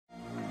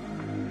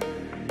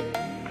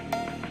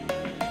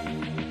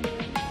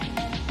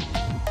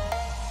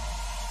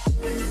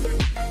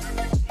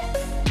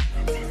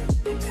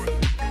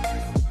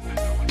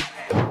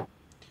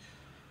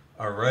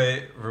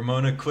right,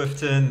 Ramona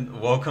Clifton,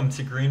 welcome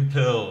to Green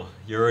Pill.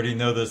 You already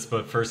know this,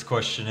 but first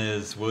question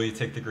is, will you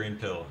take the green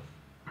pill?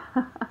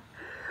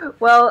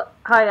 Well,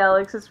 hi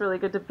Alex, it's really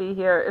good to be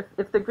here.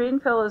 If the green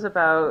pill is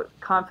about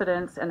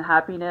confidence and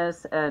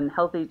happiness and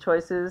healthy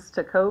choices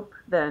to cope,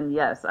 then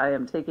yes, I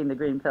am taking the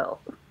green pill.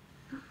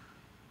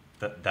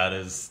 That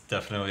is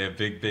definitely a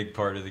big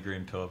part of the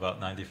green pill, about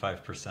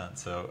 95%.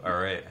 So, all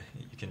right,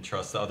 you can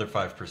trust the other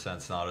 5%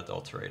 is not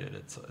adulterated.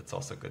 It's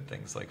also good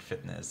things like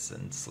fitness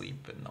and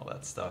sleep and all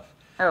that stuff.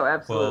 Oh, Well,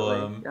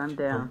 absolutely. I'm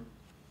down.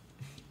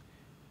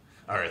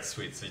 all right,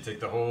 sweet. So you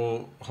take the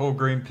whole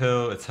green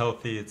pill. It's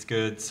healthy. It's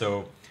good.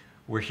 So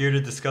we're here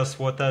to discuss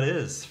what that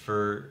is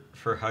for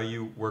how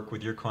you work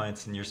with your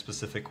clients in your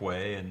specific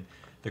way and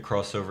the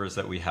crossovers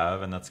that we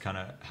have, and that's kind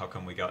of how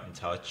come we got in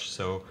touch.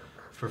 So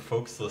for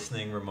folks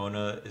listening,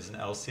 Ramona is an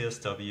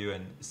LCSW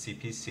and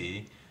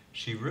CPC.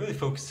 She really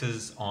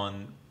focuses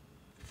on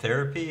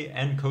therapy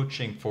and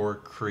coaching for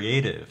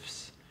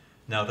creatives.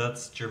 Now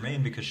that's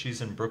germane because she's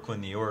in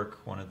Brooklyn, New York,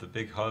 one of the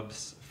big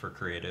hubs for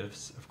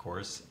creatives, of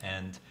course,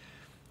 and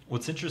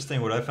what's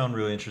interesting, what I found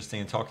really interesting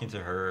in talking to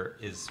her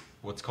is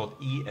what's called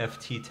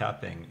EFT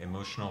tapping,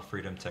 emotional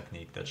freedom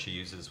technique that she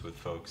uses with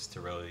folks to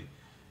really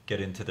get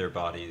into their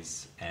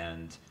bodies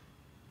and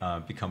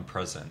become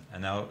present.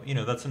 And now,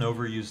 that's an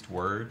overused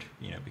word,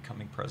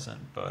 becoming present,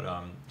 but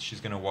she's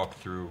going to walk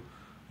through,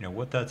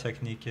 what that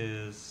technique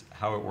is,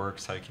 how it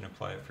works, how you can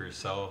apply it for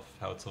yourself,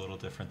 how it's a little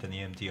different than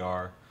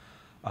EMDR.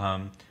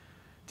 Um,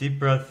 Deep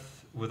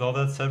breath. With all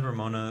that said,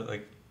 Ramona,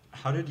 like,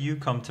 how did you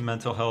come to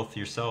mental health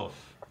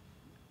yourself?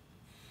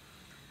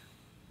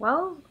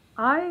 Well,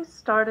 I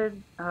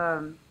started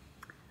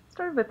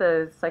with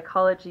a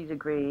psychology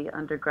degree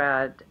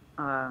undergrad,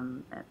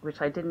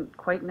 which I didn't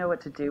quite know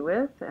what to do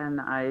with,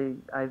 and I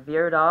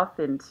veered off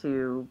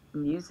into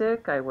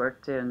music. I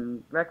worked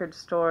in record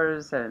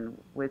stores and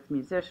with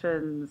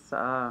musicians,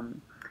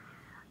 and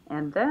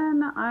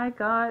then I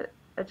got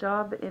a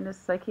job in a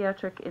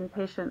psychiatric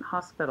inpatient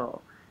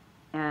hospital.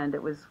 And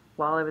it was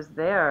while I was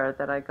there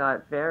that I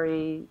got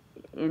very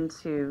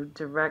into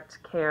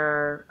direct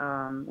care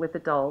with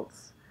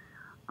adults,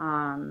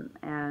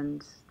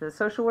 and the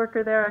social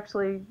worker there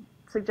actually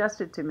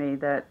suggested to me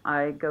that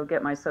I go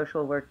get my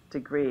social work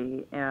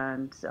degree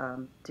and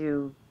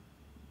do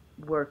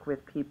work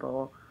with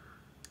people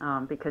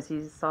because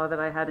he saw that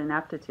I had an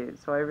aptitude.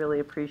 So I really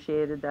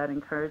appreciated that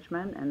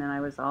encouragement, and then I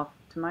was off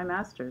to my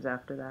master's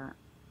after that.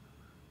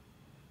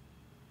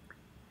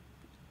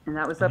 And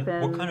that was up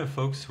And what kind in of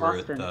folks were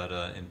at Boston. that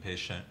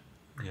inpatient?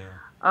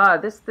 Yeah,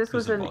 This it was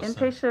was in an Boston.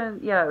 inpatient,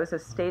 yeah, it was a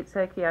state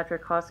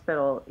psychiatric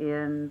hospital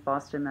in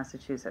Boston,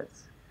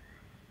 Massachusetts.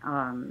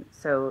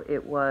 So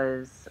it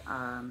was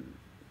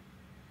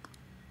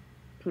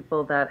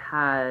people that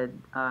had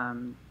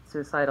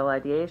suicidal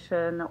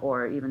ideation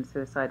or even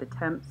suicide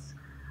attempts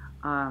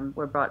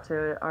were brought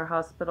to our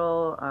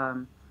hospital.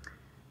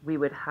 We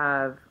would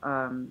have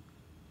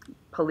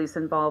police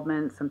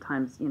involvement.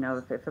 Sometimes,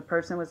 if a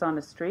person was on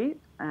the street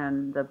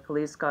and the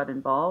police got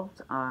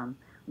involved,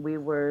 we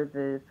were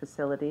the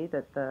facility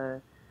that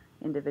the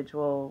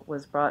individual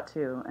was brought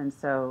to. And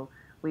so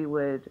we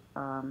would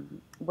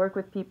work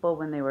with people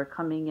when they were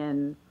coming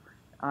in,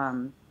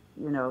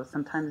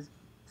 sometimes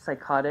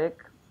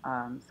psychotic,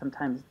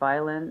 sometimes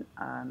violent,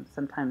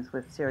 sometimes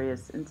with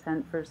serious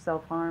intent for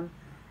self harm.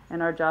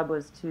 And our job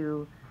was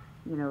to,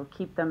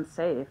 keep them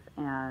safe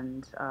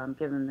and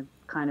give them the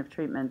kind of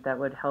treatment that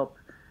would help,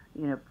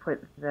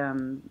 put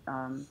them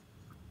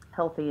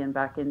healthy and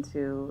back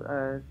into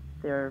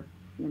their,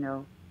 you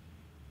know,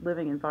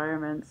 living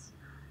environments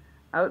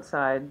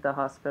outside the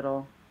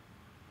hospital.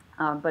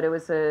 But I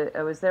was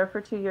there for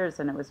 2 years,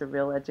 and it was a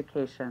real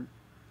education.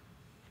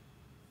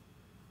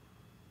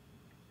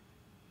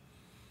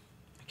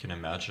 I can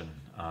imagine.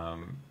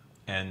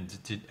 And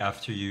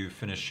after you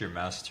finished your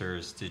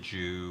master's, did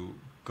you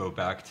go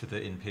back to the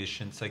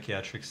inpatient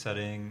psychiatric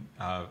setting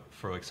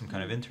for like some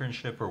kind of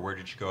internship, or where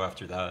did you go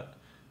after that?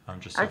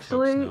 Just so folks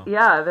Actually, know.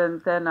 yeah.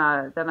 Then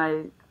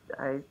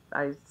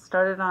I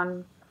started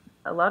on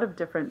a lot of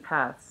different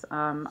paths.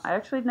 I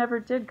actually never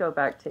did go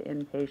back to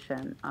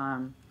inpatient.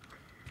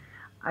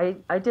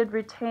 I did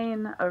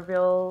retain a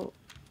real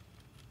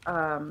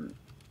um,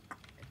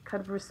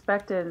 kind of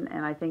respect and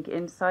I think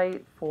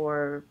insight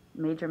for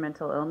major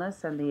mental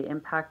illness and the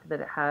impact that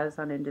it has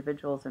on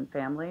individuals and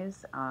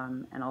families,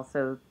 and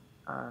also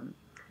um,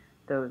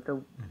 the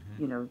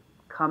Hmm. you know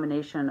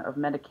combination of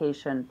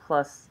medication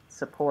plus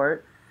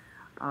support.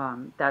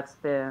 That's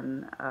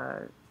been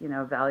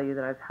value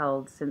that I've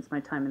held since my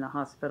time in the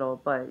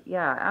hospital. But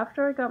yeah,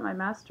 after I got my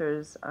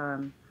master's,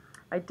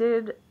 I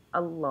did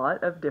a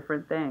lot of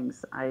different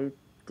things. I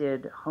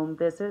did home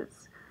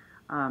visits,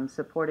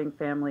 supporting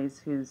families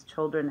whose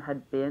children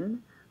had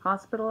been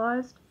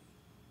hospitalized.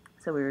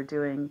 So we were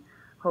doing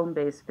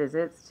home-based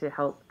visits to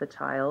help the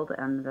child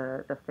and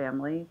the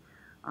family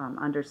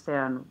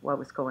understand what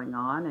was going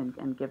on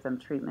and give them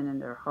treatment in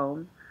their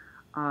home.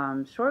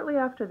 Shortly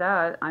after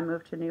that, I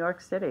moved to New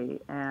York City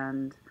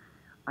and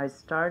I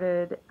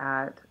started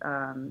at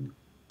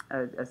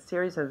a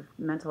series of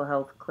mental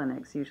health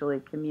clinics, usually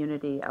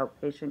community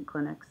outpatient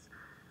clinics,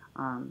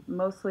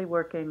 mostly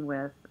working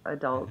with Hmm.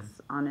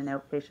 adults on an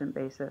outpatient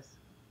basis.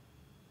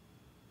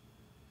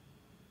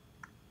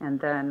 And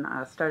then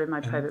started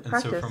my private And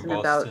so practice from in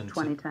about Boston to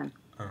 2010.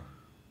 oh,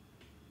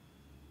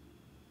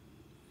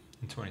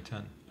 in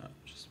 2010.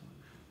 Just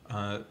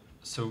uh,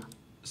 so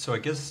so I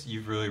guess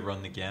you've really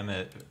run the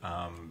gamut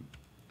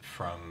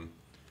from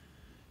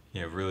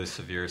really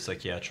severe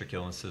psychiatric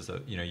illnesses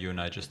that you and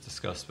I just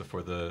discussed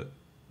before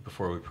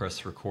we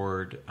press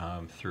record,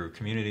 through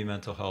community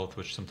mental health,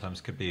 which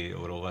sometimes could be a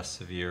little less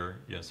severe,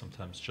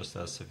 sometimes just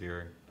as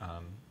severe.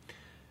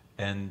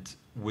 And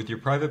with your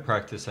private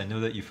practice, I know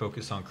that you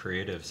focus on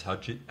creatives.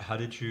 How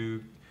did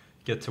you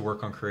get to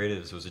work on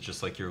creatives? Was it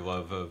just like your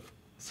love of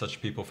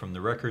such people from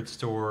the record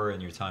store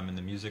and your time in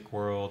the music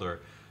world,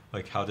 or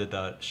like how did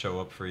that show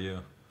up for you?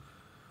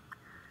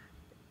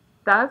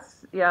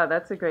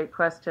 That's a great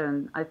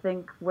question. I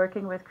think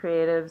working with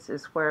creatives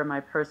is where my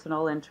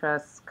personal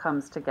interests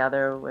comes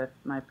together with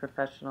my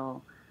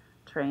professional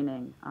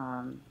training,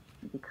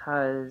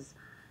 because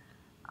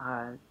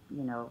uh,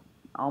 you know,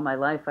 all my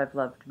life I've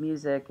loved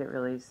music. It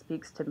really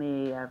speaks to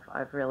me.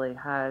 I've really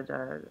had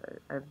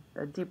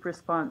a deep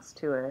response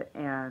to it,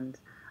 and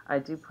I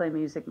do play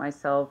music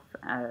myself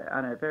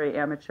on a very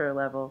amateur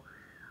level.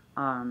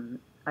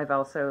 I've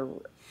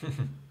also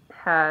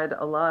had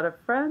a lot of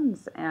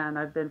friends, and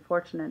I've been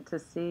fortunate to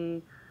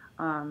see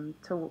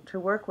to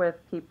work with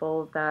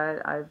people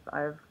that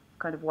I've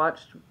kind of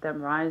watched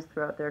them rise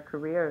throughout their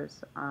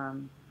careers,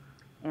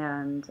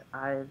 and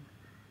I've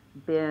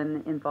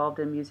been involved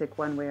in music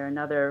one way or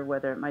another,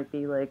 whether it might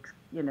be like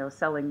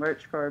selling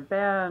merch for a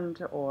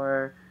band,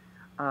 or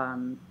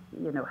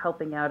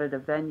helping out at a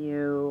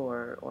venue,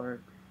 or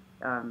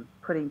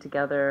putting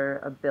together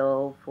a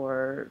bill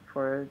for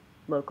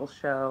a local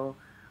show.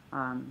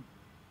 Um,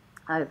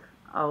 I've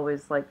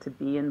always liked to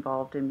be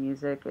involved in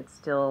music. It's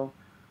still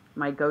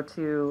my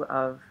go-to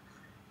of,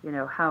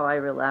 how I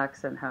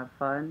relax and have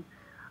fun.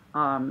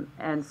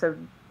 And so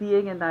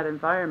being in that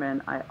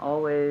environment, I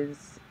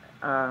always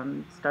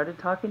started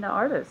talking to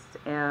artists,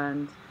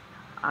 and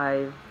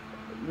I've,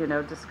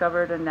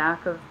 discovered a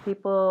knack of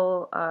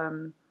people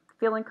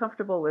feeling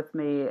comfortable with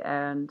me.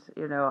 And,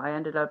 I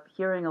ended up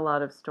hearing a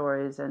lot of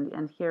stories,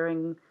 and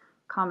hearing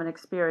common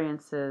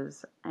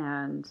experiences,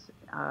 and,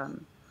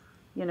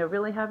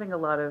 really having a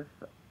lot of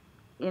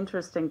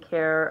interest and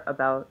care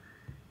about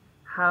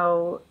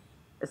how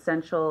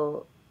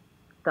essential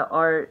the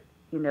art,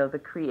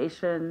 the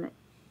creation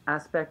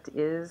aspect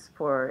is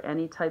for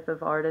any type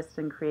of artist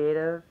and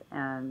creative,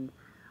 and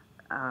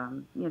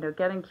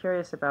getting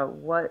curious about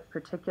what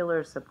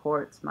particular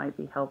supports might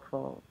be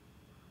helpful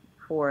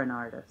for an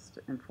artist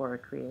and for a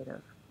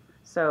creative.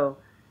 So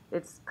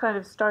it's kind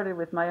of started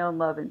with my own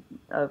love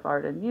of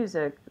art and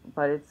music,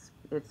 but it's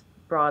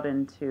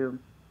broadened to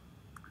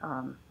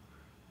um,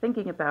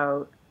 thinking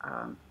about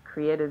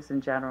creatives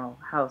in general,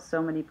 how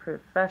so many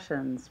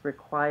professions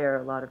require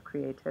a lot of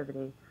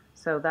creativity.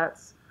 So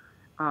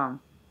um,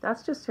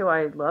 that's just who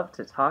I love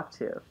to talk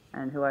to,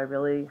 and who I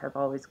really have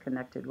always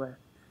connected with.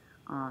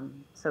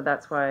 So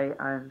that's why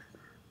I've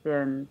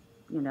been,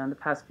 in the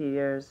past few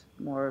years,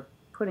 more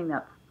putting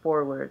that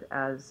forward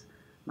as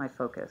my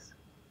focus.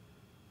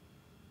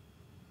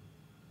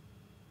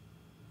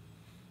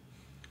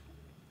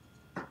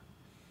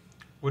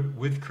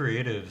 With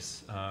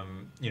creatives,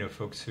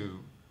 folks who,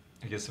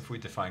 I guess if we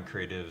define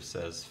creatives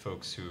as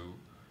folks who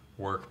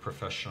work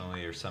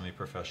professionally or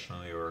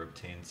semi-professionally or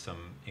obtain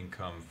some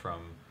income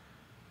from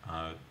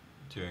uh,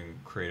 doing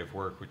creative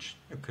work, which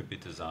could be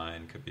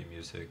design, could be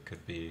music,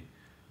 could be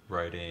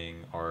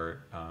writing,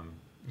 art,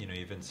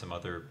 even some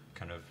other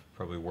kind of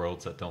probably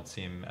worlds that don't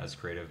seem as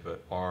creative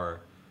but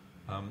are.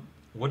 Um,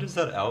 what does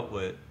that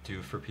outlet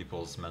do for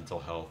people's mental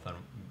health,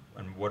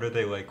 and what are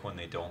they like when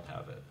they don't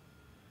have it?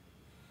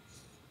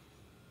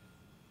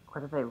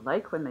 What do they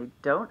like when they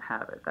don't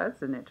have it?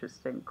 That's an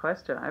interesting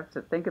question. I have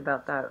to think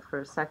about that for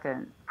a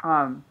second.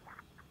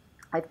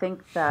 I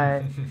think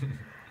that,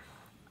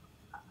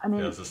 I Yeah,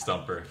 mean, it's a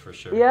stumper for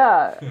sure.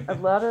 yeah, a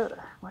lot of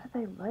what do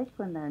they like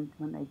when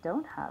they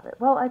don't have it?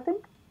 Well, I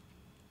think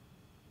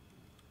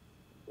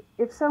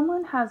if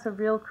someone has a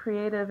real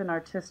creative and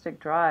artistic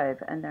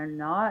drive, and they're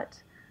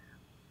not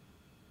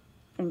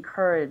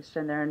encouraged,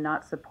 and they're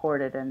not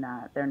supported in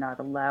that, they're not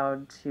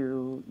allowed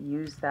to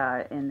use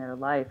that in their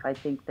life, I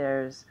think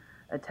there's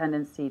a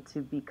tendency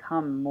to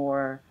become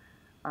more,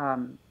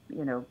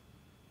 you know,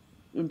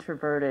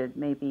 introverted,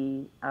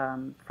 maybe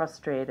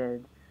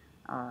frustrated.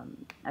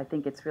 I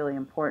think it's really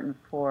important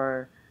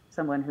for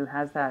someone who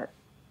has that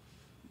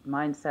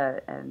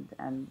mindset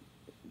and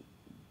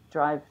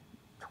drive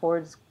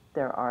towards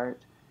their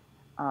art,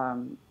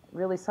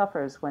 really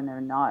suffers when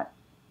they're not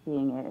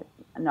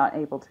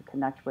able to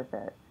connect with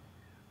it.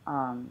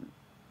 Um,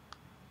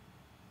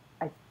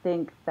 I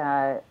think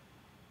that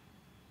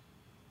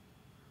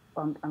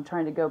I'm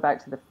trying to go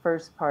back to the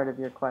first part of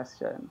your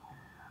question,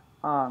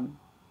 um,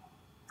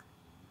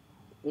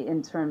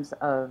 in terms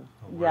of,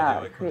 What are they yeah,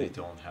 like when they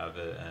don't have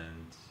it?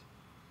 And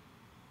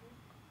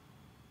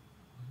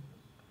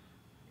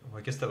Well,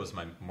 I guess that was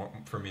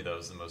for me, that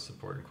was the most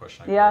important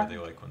question. Like, what are Yeah. they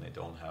like when they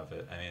don't have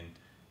it? I mean,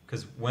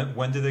 because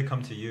when do they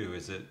come to you?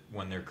 Is it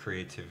when their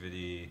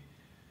creativity,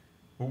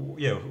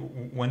 yeah,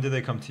 when do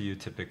they come to you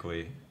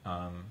typically,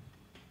 Oh,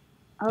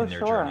 in their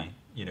sure. journey?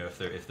 If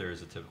there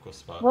is a typical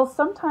spot. Well,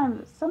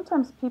 Hmm.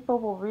 sometimes people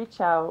will reach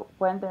out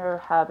when they're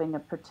having a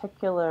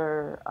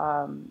particular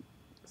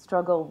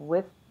struggle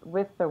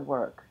with their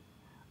work.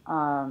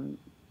 Um,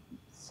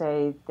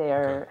 Say Okay.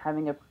 they're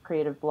having a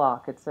creative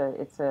block. It's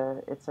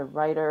a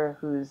writer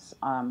who's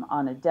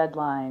on a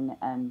deadline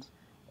and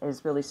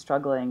is really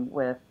struggling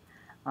with,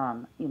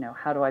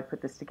 how do I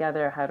put this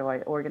together? How do I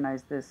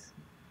organize this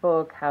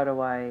book? How do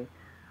I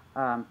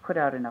put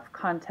out enough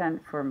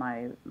content for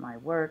my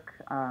work?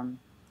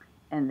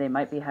 And they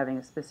might be having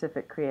a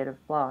specific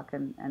creative block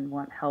and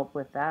want help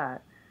with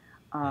that.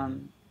 Hmm.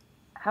 Um,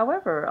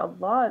 However, a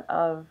lot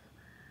of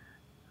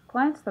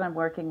clients that I'm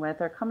working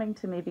with are coming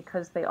to me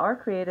because they are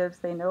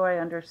creatives, they know I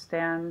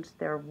understand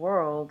their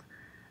world,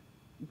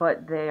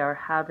 but they are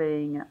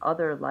having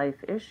other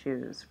life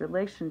issues,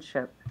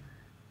 relationship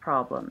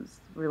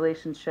problems,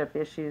 relationship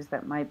issues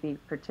that might be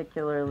Hmm.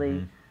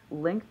 particularly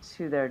linked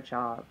to their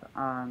job.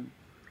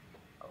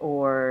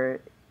 Or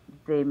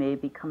they may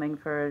be coming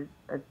for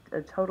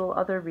a total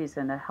other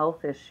reason, a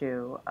health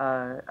issue,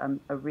 a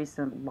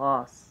recent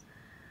loss,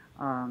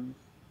 um,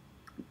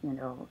 you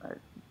know,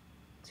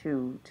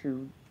 to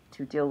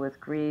deal with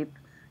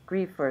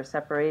grief or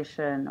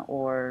separation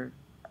or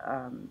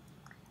um,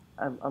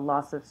 a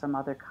loss of some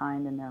other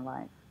kind in their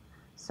life.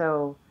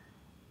 So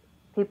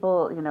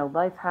people,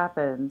 life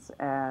happens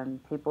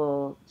and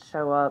people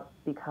show up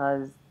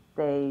because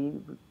they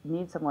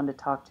need someone to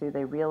talk to.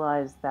 They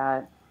realize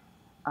that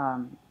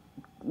um,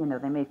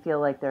 they may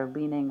feel like they're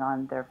leaning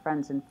on their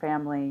friends and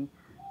family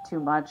too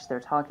much, they're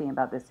talking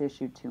about this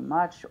issue too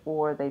much,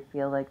 or they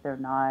feel like they're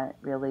not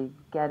really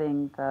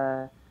getting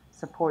the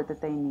support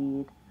that they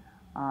need.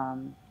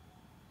 Um,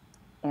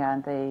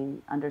 and they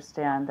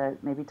understand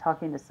that maybe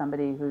talking to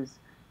somebody who's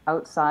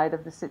outside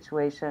of the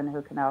situation,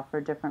 who can offer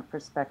a different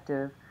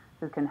perspective,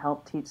 who can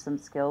help teach them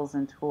skills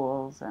and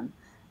tools and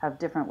have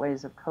different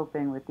ways of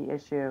coping with the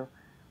issue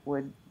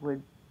would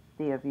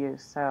be of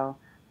use. So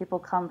people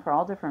come for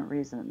all different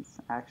reasons,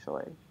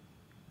 actually.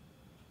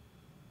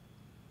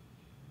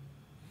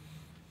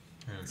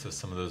 And so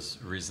some of those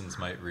reasons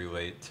might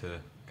relate to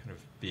kind of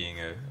being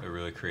a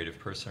really creative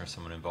person or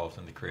someone involved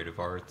in the creative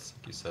arts.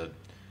 Like you said,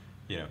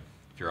 if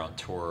you're on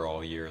tour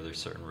all year, there's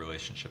certain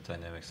relationship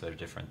dynamics that are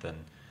different than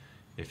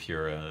if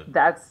you're a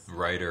That's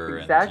writer and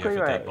you exactly have a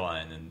right.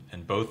 deadline,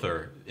 and both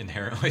are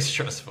inherently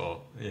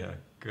stressful. Yeah,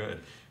 good.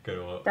 Good.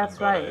 Well, I'm That's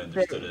glad I right.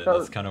 understood it. And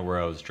that's Both. kind of where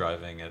I was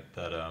driving at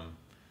that.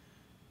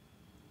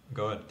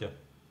 Go ahead. Yeah.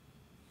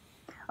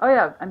 Oh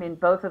yeah, I mean,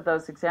 both of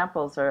those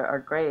examples are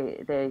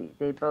great.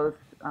 They both,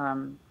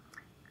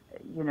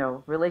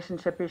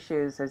 relationship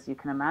issues, as you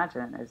can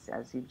imagine,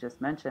 as you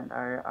just mentioned,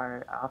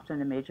 are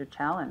often a major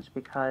challenge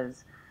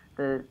because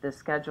the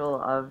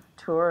schedule of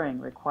touring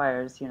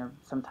requires,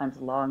 sometimes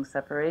long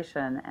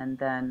separation, and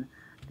then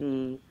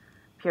the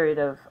period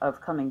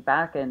of coming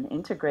back and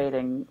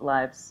integrating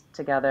lives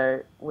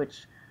together,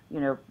 which, you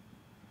know,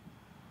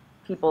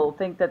 people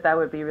think that that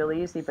would be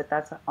really easy, but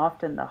that's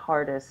often the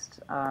hardest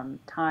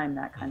time.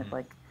 That kind of Hmm.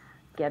 like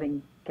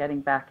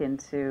getting back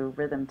into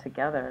rhythm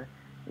together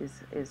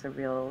is a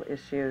real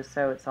issue.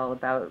 So it's all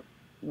about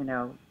you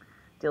know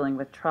dealing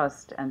with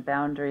trust and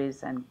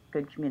boundaries and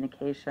good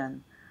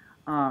communication.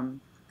 Um,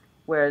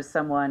 Whereas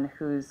someone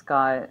who's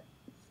got,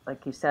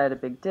 like you said, a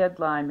big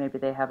deadline, maybe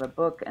they have a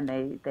book and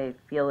they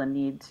feel a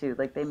need to,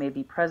 like, they may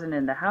be present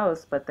in the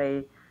house, but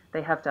they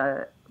have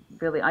to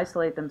really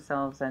isolate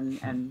themselves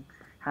and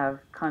have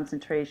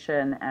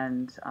concentration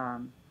and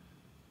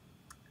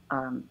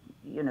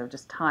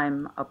just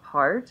time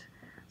apart.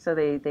 So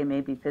they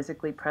may be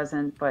physically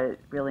present, but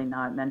really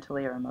not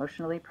mentally or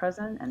emotionally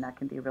present, and that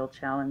can be a real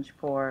challenge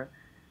for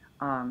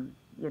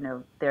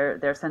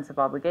their sense of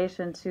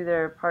obligation to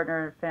their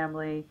partner and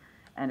family,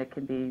 and it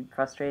can be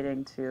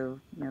frustrating to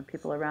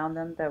people around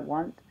them that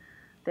want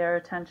their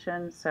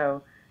attention.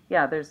 So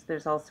yeah,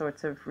 there's all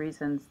sorts of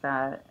reasons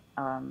that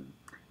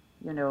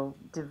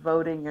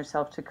devoting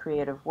yourself to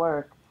creative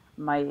work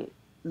might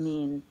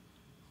mean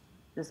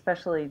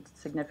especially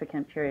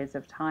significant periods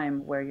of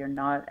time where you're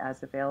not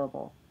as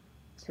available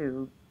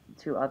to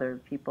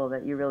other people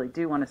that you really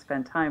do want to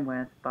spend time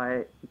with,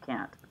 but you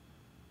can't.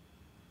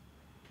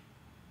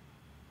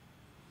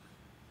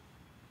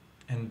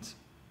 And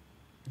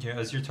yeah,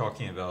 as you're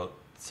talking about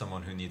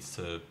someone who needs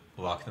to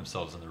lock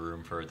themselves in the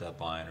room for a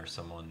deadline, or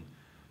someone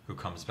who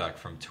comes back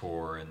from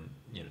tour and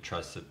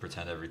tries to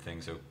pretend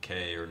everything's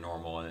okay or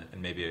normal,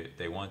 and maybe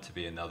they want to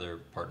be, another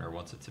partner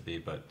wants it to be,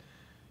 but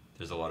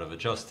there's a lot of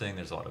adjusting,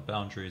 there's a lot of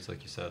boundaries,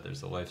 like you said,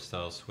 there's a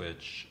lifestyle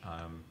switch.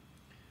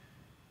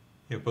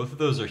 Both of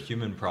those are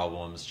human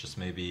problems, just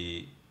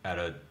maybe at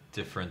a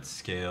different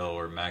scale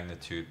or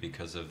magnitude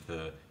because of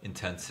the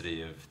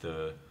intensity of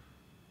the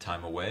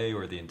time away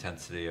or the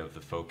intensity of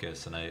the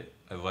focus. And I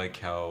like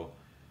how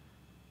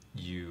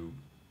you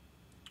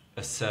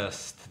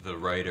assessed the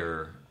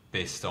writer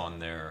based on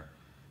their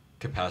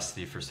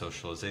capacity for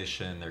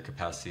socialization, their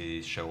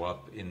capacity to show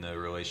up in the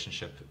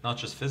relationship, not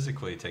just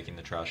physically taking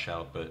the trash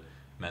out, but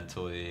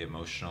mentally,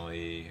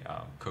 emotionally,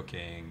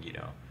 cooking,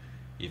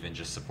 even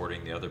just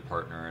supporting the other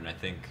partner. And I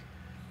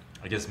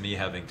guess me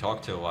having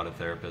talked to a lot of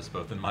therapists,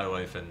 both in my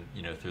life and,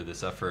 through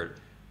this effort,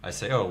 I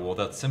say, oh, well,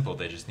 that's simple.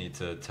 They just need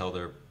to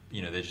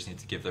they just need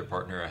to give their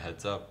partner a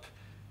heads up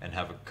and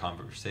have a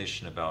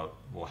conversation about,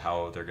 well,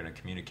 how they're going to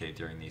communicate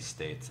during these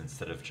states.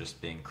 Instead of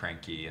just being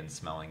cranky and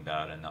smelling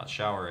bad and not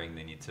showering,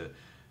 they need to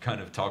kind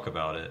of talk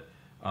about it.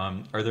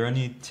 Are there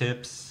any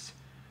tips,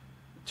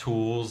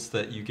 tools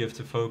that you give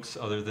to folks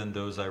other than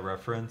those I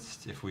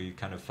referenced, if we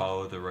kind of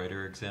follow the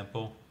writer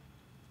example?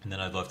 And then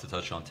I'd love to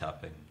touch on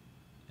tapping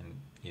and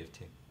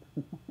EFT.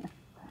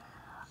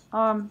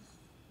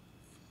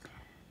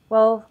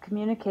 Well,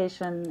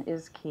 communication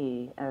is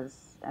key,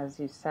 as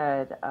you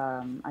said.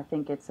 I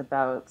think it's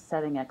about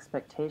setting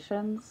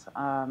expectations.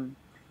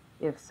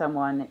 If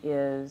someone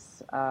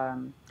is,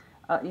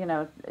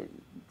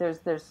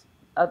 there's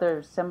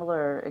other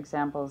similar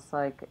examples,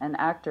 like an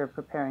actor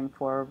preparing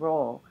for a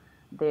role.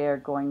 They are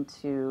going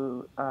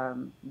to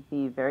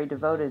be very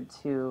devoted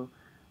to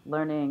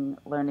learning,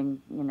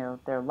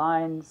 their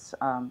lines,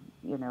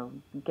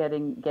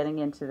 getting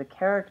into the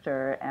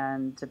character,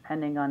 and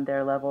depending on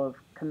their level of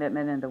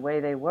commitment and the way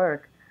they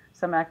work,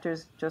 some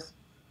actors just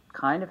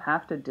kind of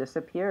have to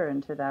disappear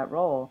into that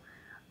role.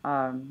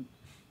 Um,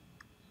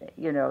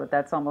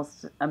 that's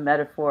almost a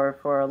metaphor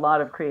for a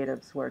lot of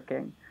creatives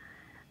working.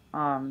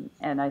 And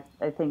I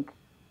think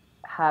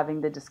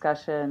having the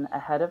discussion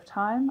ahead of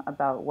time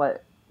about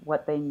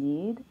what they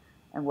need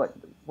and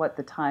what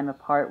the time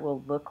apart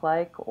will look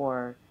like,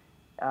 or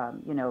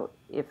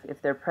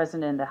if they're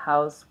present in the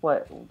house,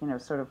 what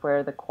sort of where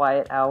are the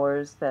quiet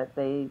hours that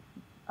they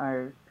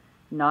are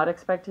not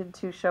expected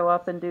to show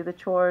up and do the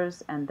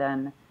chores, and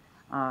then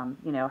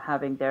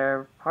having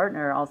their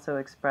partner also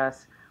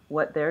express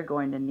what they're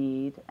going to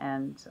need,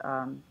 and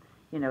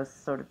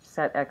sort of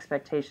set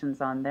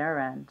expectations on their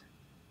end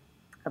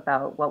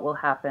about what will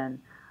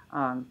happen.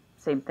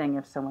 Same thing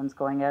if someone's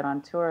going out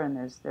on tour and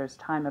there's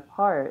time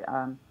apart.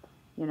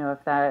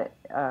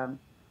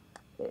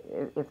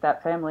 If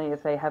that family,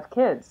 if they have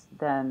kids,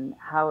 then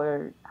how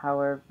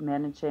are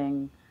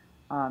managing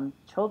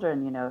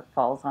children? It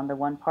falls on the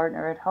one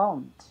partner at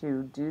home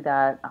to do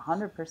that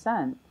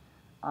 100%,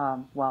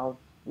 while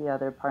the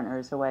other partner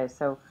is away.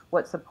 So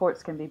what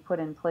supports can be put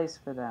in place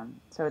for them?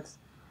 So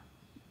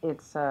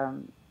it's a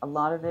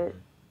lot of it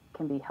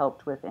can be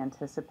helped with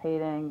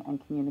anticipating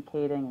and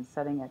communicating and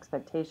setting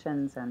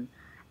expectations,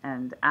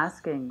 and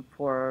asking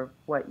for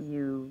what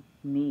you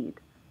need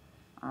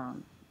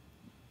um,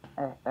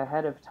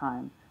 ahead of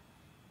time.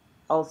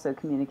 Also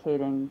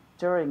communicating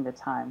during the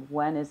time.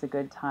 When is a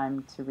good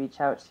time to reach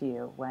out to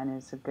you? When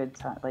is a good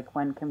time? Like,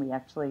 when can we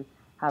actually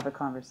have a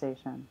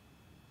conversation?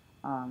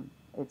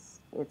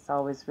 It's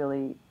always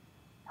really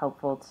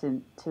helpful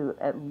to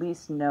at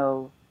least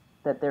know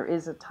that there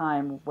is a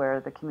time where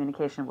the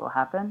communication will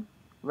happen,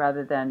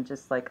 rather than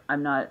just like,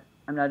 I'm not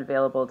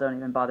available, don't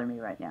even bother me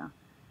right now.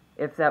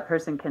 If that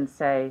person can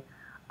say,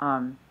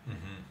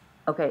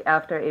 okay,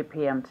 after 8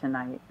 p.m.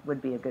 tonight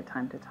would be a good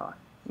time to talk.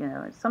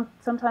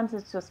 Sometimes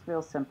it's just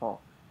real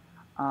simple,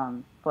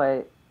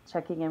 but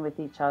checking in with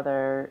each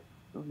other,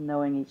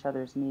 knowing each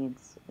other's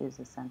needs is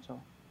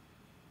essential.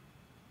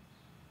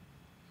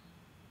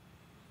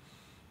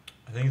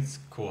 I think it's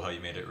cool how you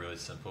made it really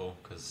simple,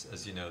 because,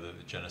 as you know, the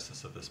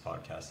genesis of this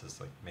podcast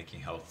is like making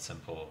health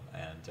simple.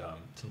 And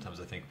sometimes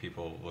I think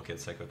people look at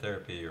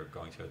psychotherapy or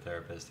going to a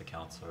therapist, a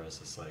counselor, as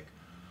this like,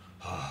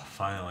 oh,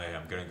 finally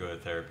I'm going to go to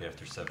therapy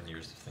after 7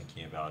 years of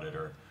thinking about it,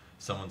 or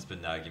someone's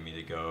been nagging me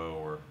to go,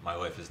 or my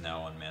life is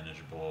now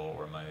unmanageable,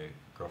 or my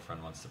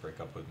girlfriend wants to break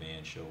up with me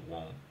and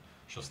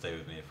she'll stay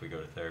with me if we go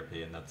to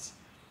therapy. And that's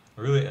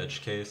a really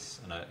edge case.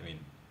 And I mean,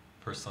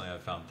 personally,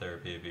 I've found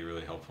therapy to be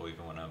really helpful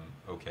even when I'm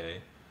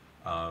okay.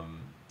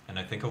 And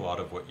I think a lot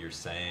of what you're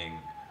saying,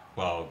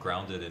 while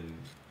grounded in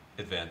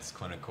advanced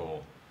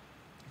clinical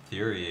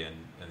theory and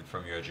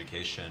from your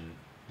education,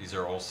 these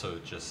are also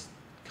just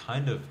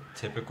kind of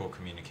typical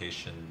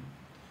communication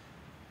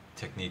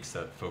techniques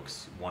that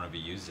folks want to be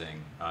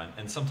using.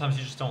 And sometimes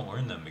you just don't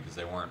learn them because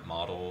they weren't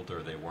modeled,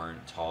 or they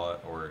weren't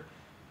taught, or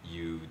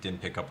you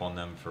didn't pick up on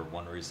them for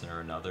one reason or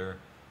another.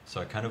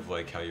 So I kind of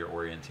like how you're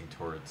orienting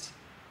towards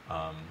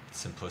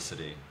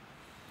simplicity.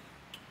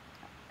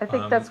 I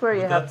think that's where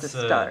you have to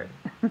start.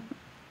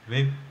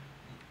 Maybe,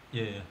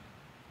 yeah,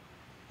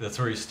 that's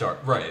where you start,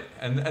 right?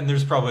 And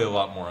there's probably a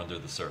lot more under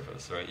the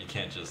surface, right? You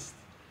can't just.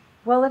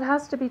 Well, it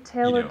has to be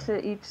tailored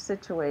to each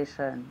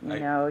situation.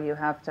 You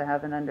have to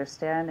have an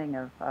understanding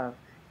of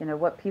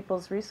what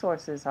people's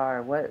resources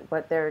are,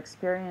 what their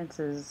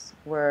experiences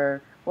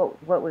were,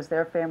 what was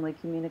their family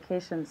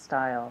communication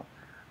style,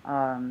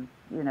 how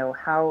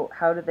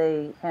do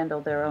they handle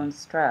their own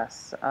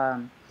stress,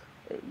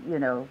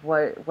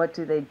 what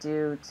do they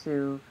do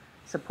to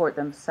support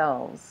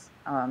themselves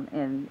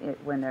in it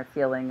when they're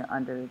feeling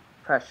under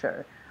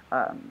pressure.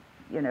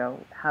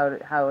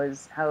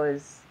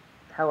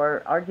 How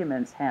are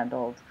arguments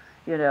handled?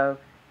 you know,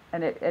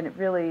 and it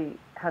really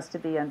has to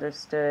be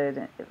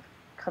understood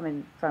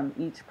coming from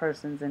each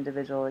person's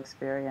individual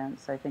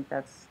experience. I think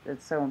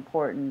it's so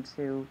important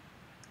to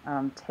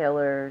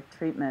tailor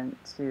treatment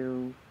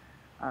to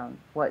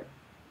what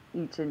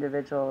each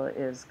individual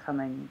is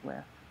coming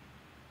with.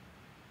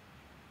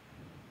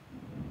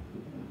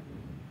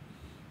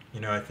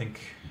 I think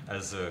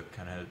as a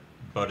kind of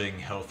budding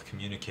health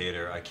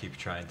communicator, I keep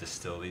trying to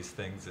distill these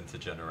things into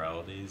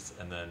generalities,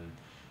 and then,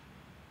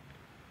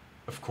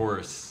 of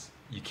course,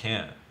 you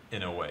can't,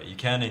 in a way. You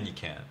can and you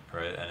can't,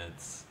 right? And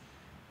it's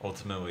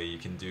ultimately you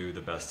can do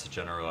the best to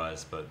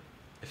generalize, but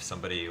if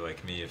somebody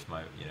like me, if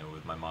my,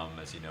 with my mom,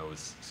 as you know,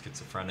 is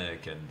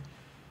schizophrenic, and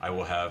I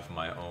will have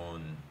my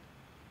own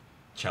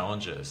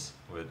challenges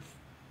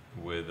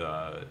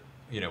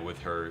with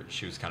her.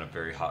 She was kind of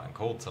very hot and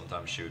cold.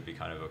 Sometimes she would be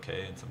kind of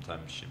okay, and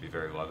sometimes she'd be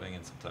very loving,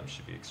 and sometimes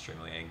she'd be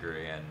extremely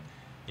angry, and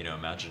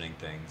imagining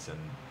things. And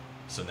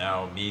so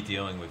now me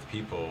dealing with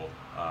people,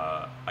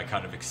 I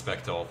kind of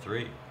expect all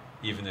three,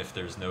 even if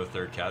there's no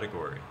third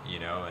category,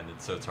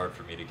 and so it's hard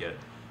for me to get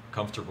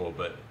comfortable.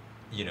 But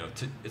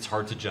it's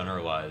hard to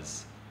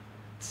generalize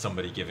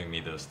somebody giving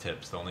me those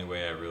tips. The only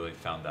way I really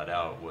found that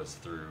out was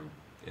through,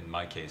 in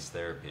my case,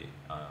 therapy.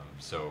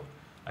 So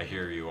I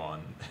hear you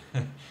on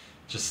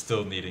just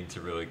still needing to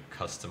really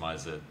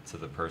customize it to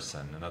the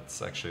person, and that's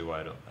actually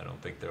why I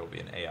don't think there will be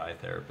an AI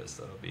therapist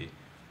that'll be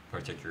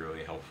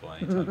particularly helpful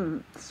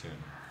anytime soon.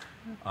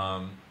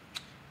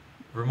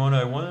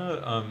 Ramona, I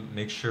want to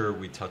make sure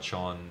we touch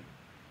on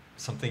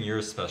something you're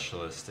a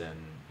specialist in,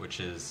 which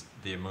is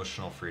the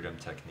emotional freedom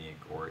technique,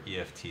 or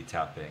EFT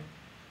tapping.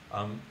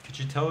 Could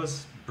you tell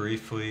us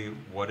briefly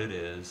what it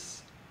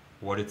is,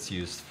 what it's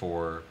used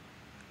for,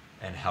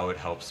 and how it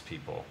helps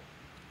people?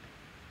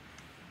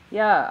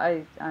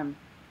 Yeah, I'm.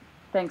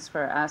 Thanks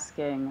for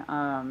asking.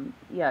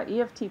 Yeah,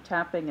 EFT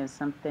tapping is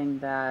something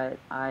that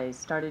I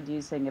started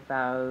using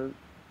about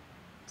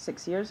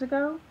 6 years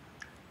ago,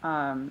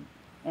 um,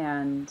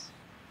 and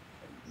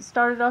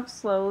started off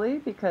slowly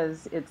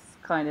because it's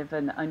kind of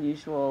an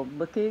unusual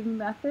looking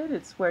method.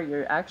 It's where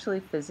you're actually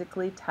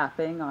physically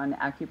tapping on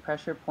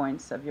acupressure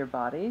points of your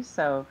body.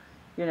 So,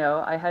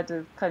 I had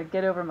to kind of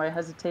get over my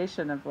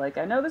hesitation of like,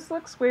 I know this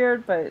looks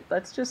weird, but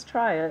let's just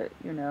try it.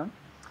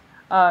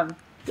 Um,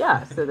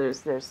 yeah, so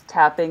there's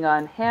tapping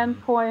on hand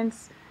Hmm.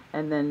 points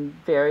and then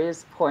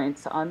various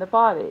points on the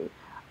body.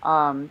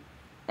 Um,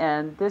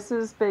 and this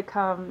has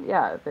become,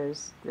 yeah,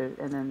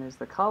 and then there's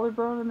the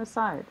collarbone on the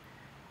side.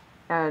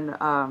 And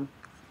Hmm.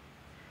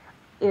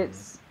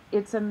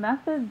 it's a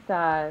method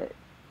that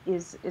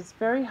is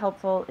very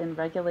helpful in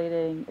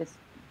regulating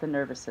the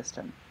nervous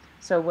system.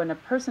 So when a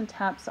person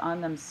taps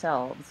on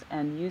themselves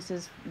and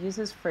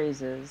uses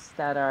phrases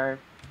that are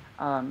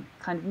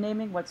kind of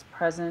naming what's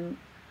present,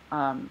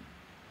 um,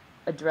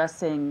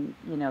 addressing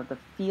the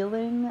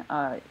feeling,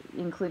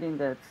 including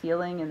the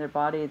feeling in their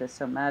body, the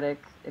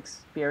somatic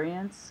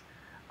experience,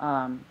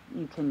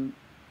 you can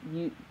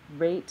you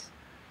rate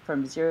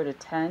from 0 to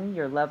 10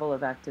 your level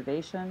of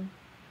activation.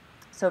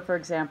 So, for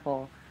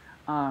example,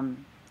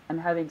 I'm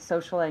having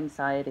social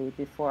anxiety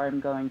before I'm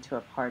going to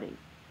a party.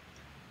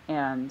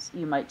 And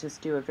you might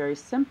just do a very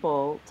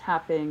simple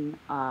tapping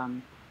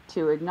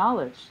to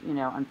acknowledge,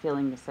 I'm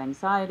feeling this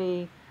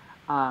anxiety.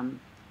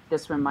 Um,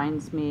 this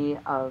reminds me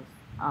of,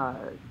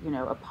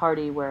 a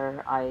party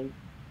where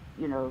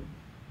you know,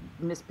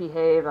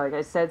 misbehave. Like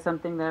I said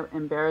something that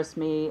embarrassed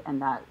me,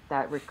 and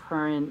that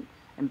recurrent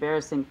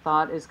embarrassing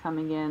thought is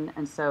coming in,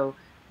 and so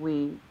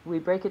we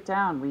break it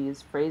down. We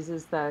use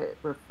phrases that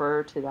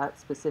refer to that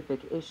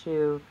specific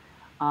issue,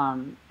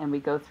 and we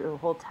go through a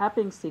whole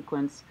tapping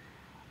sequence,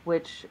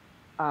 which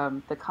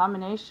the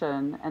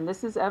combination, and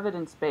this is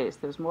evidence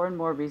based. There's more and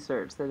more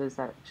research that is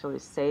actually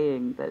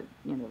saying that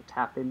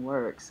tapping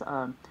works.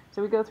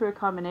 So we go through a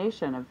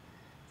combination of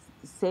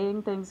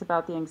saying things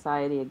about the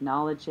anxiety,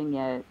 acknowledging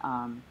it,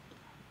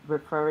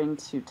 referring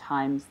to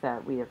times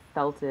that we have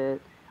felt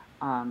it.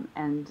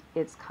 And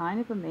it's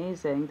kind of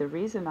amazing. The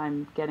reason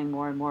I'm getting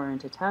more and more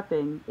into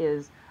tapping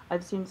is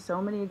I've seen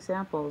so many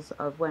examples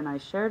of when I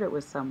shared it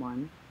with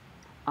someone,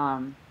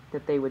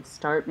 that they would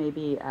start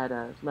maybe at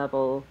a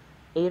level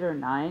 8 or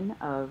 9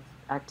 of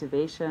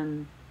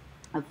activation,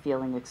 of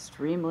feeling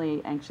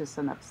extremely anxious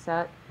and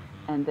upset.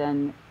 And Hmm.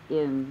 then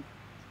in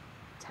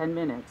 10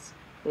 minutes,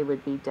 they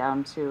would be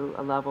down to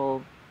a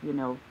level,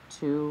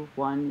 2,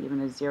 1, even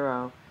a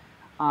 0,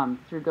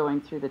 through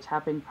going through the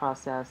tapping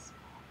process.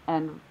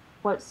 And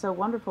what's so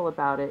wonderful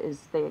about it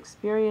is they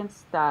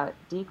experience that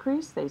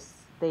decrease.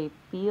 They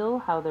feel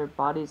how their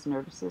body's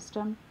nervous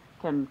system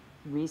can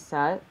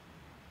reset,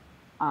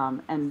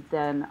 and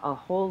then a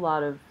whole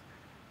lot of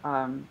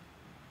um,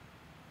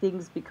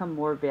 things become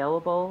more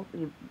available.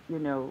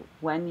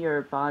 When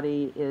your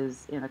body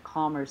is in a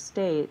calmer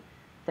state,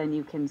 then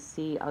you can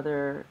see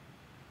other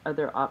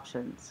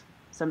options.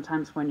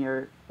 Sometimes when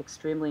you're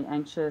extremely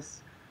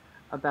anxious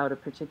about a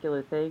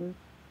particular thing,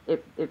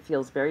 it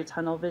feels very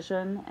tunnel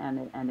vision,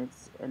 and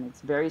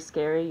it's very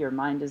scary. Your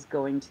mind is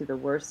going to the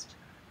worst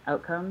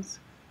outcomes.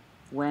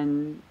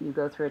 when you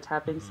go through a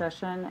tapping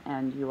session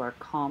and you are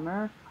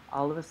calmer,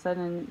 all of a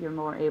sudden you're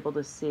more able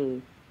to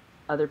see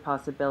other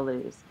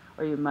possibilities,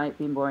 or you might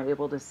be more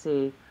able to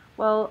see,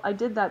 well, I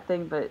did that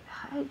thing, but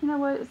you know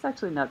what? It's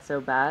actually not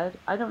so bad.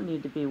 I don't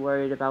need to be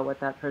worried about what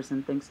that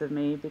person thinks of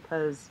me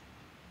because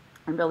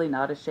I'm really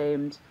not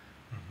ashamed.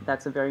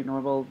 That's a very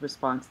normal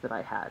response that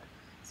I had.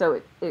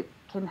 So it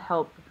can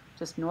help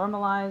just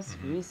normalize,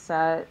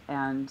 reset,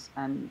 and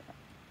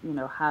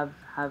have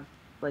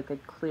like a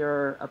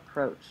clearer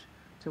approach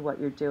to what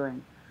you're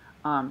doing.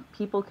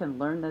 People can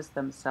learn this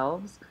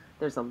themselves.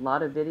 There's a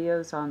lot of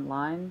videos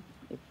online.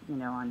 If,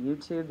 on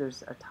YouTube,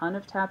 there's a ton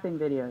of tapping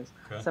videos.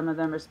 Okay. Some of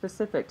them are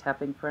specific,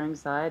 tapping for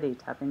anxiety,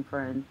 tapping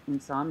for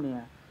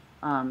insomnia.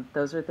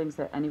 Those are things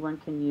that anyone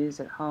can use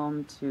at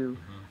home to,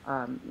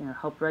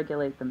 help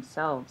regulate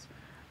themselves.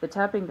 The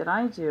tapping that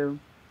I do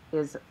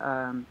is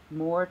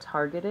more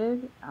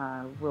targeted.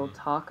 We'll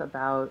talk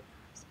about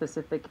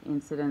specific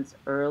incidents,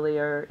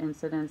 earlier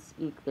incidents.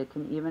 It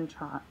can even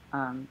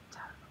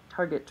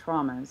target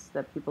traumas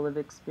that people have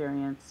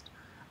experienced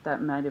that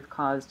might have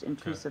caused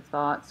intrusive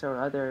thoughts or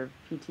other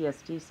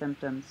PTSD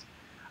symptoms.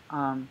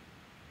 And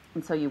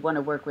so you want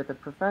to work with a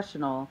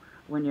professional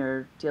when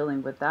you're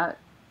dealing with that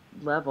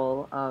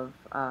level of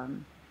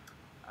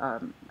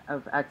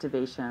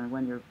activation,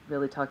 when you're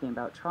really talking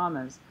about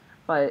traumas.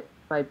 But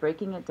by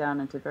breaking it down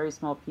into very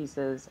small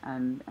pieces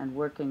and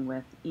working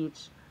with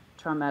each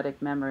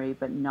traumatic memory,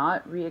 but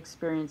not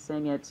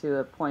re-experiencing it to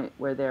a point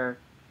where they're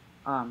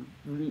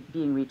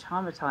being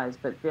re-traumatized,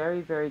 but very,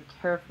 very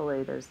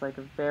carefully. There's like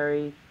a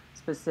very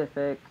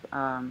specific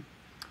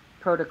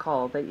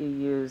protocol that you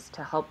use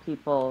to help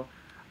people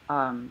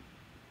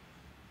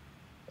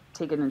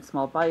take it in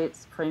small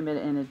bites, frame it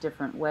in a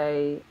different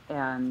way,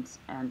 and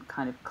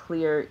kind of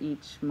clear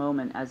each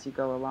moment as you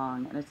go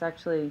along. And it's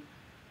actually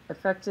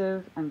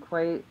effective and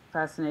quite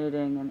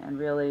fascinating and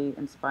really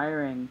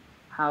inspiring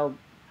how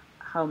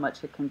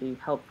much it can be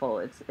helpful.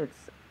 It's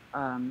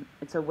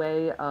a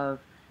way of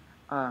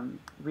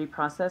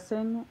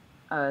reprocessing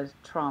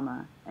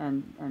trauma,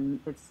 and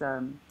it's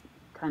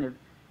kind of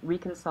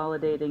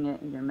reconsolidating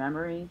it in your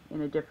memory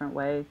in a different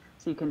way,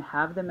 so you can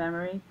have the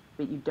memory,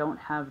 but you don't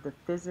have the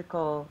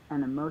physical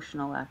and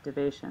emotional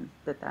activation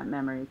that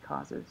memory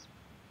causes.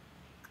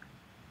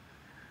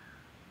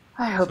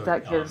 I hope So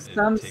that gives it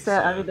some takes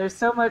sense. I mean, there's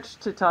so much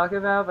to talk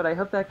about, but I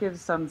hope that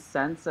gives some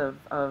sense of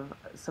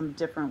some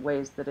different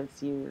ways that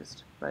it's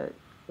used. But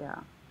yeah,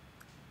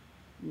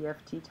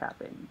 EFT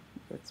tapping,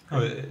 it's oh,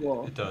 pretty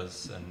cool. it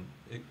does, and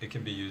it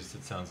can be used,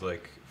 it sounds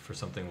like, for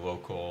something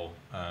local,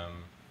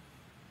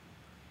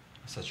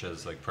 such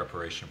as like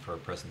preparation for a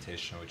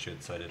presentation, which you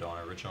had cited on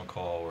our original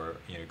call, or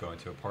going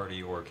to a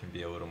party, or it can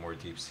be a little more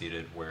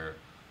deep-seated where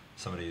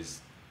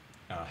somebody's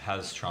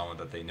has trauma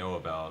that they know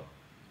about,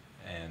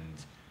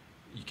 and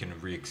you can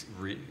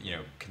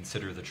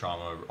consider the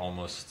trauma,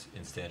 almost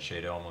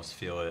instantiate it, almost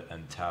feel it,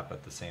 and tap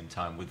at the same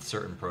time with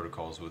certain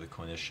protocols with a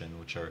clinician,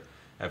 which are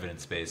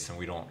evidence-based. And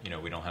we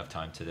don't have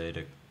time today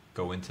to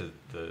go into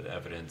the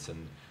evidence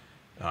and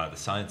the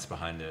science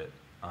behind it.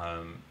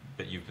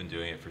 But you've been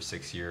doing it for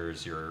 6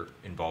 years. You're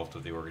involved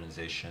with the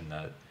organization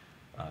that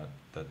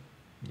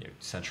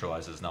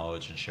centralizes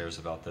knowledge and shares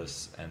about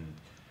this. And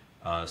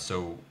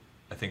so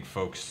I think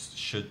folks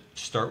should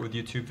start with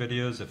YouTube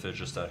videos if they're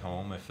just at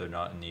home, if they're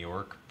not in New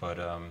York. But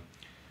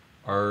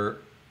are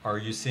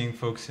you seeing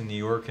folks in New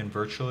York and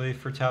virtually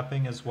for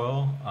tapping as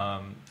well,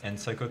 and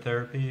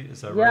psychotherapy?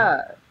 Is that right?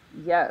 Yeah,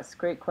 yes,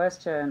 great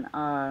question.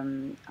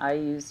 I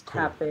use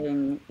Cool.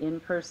 tapping in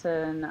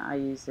person. I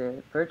use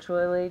it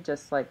virtually,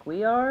 just like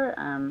we are,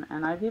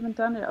 and I've even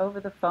done it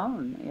over the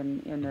phone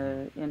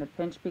in a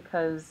pinch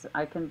because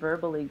I can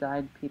verbally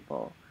guide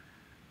people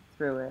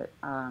through it.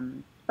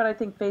 But I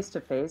think face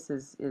to face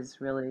is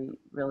really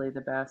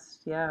the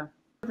best. Yeah.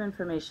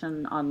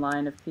 Information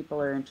online if people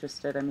are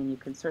interested. I mean, you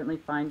can certainly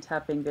find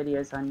tapping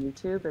videos on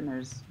YouTube, and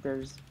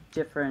there's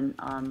different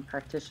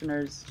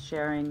practitioners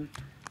sharing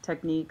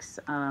techniques.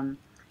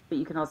 But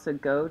you can also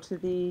go to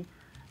the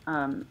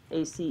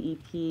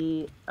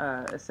ACEP,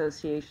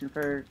 Association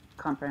for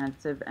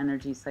Comprehensive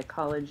Energy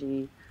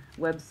Psychology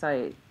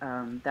website,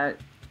 that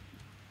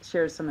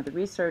shares some of the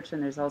research,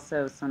 and there's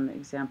also some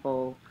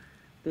example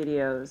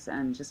videos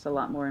and just a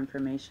lot more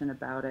information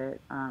about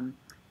it. I'm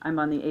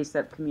on the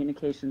ACEP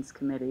Communications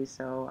Committee,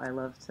 so I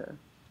love to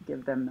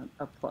give them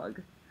a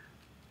plug.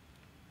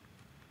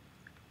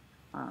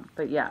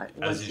 But yeah,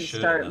 As once you you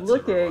should, and start that's a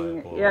looking,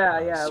 reliable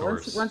yeah,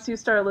 source. once you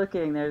start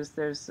looking, there's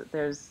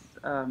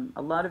a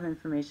lot of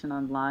information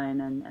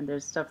online, and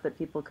there's stuff that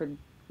people could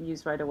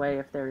use right away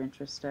if they're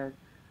interested.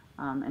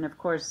 And of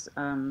course,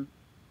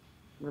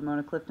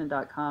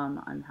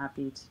 RamonaKClifton.com, I'm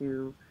happy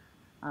to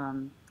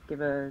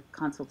give a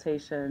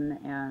consultation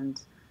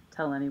and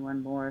tell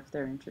anyone more if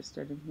they're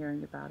interested in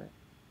hearing about it.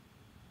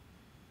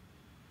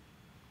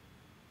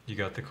 You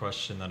got the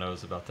question that I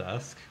was about to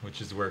ask, which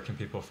is where can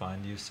people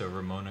find you? So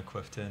Ramona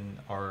Clifton,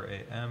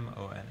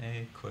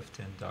 Ramona,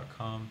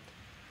 Clifton.com.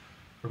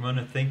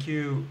 Ramona, thank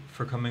you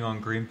for coming on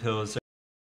Green Pill. Is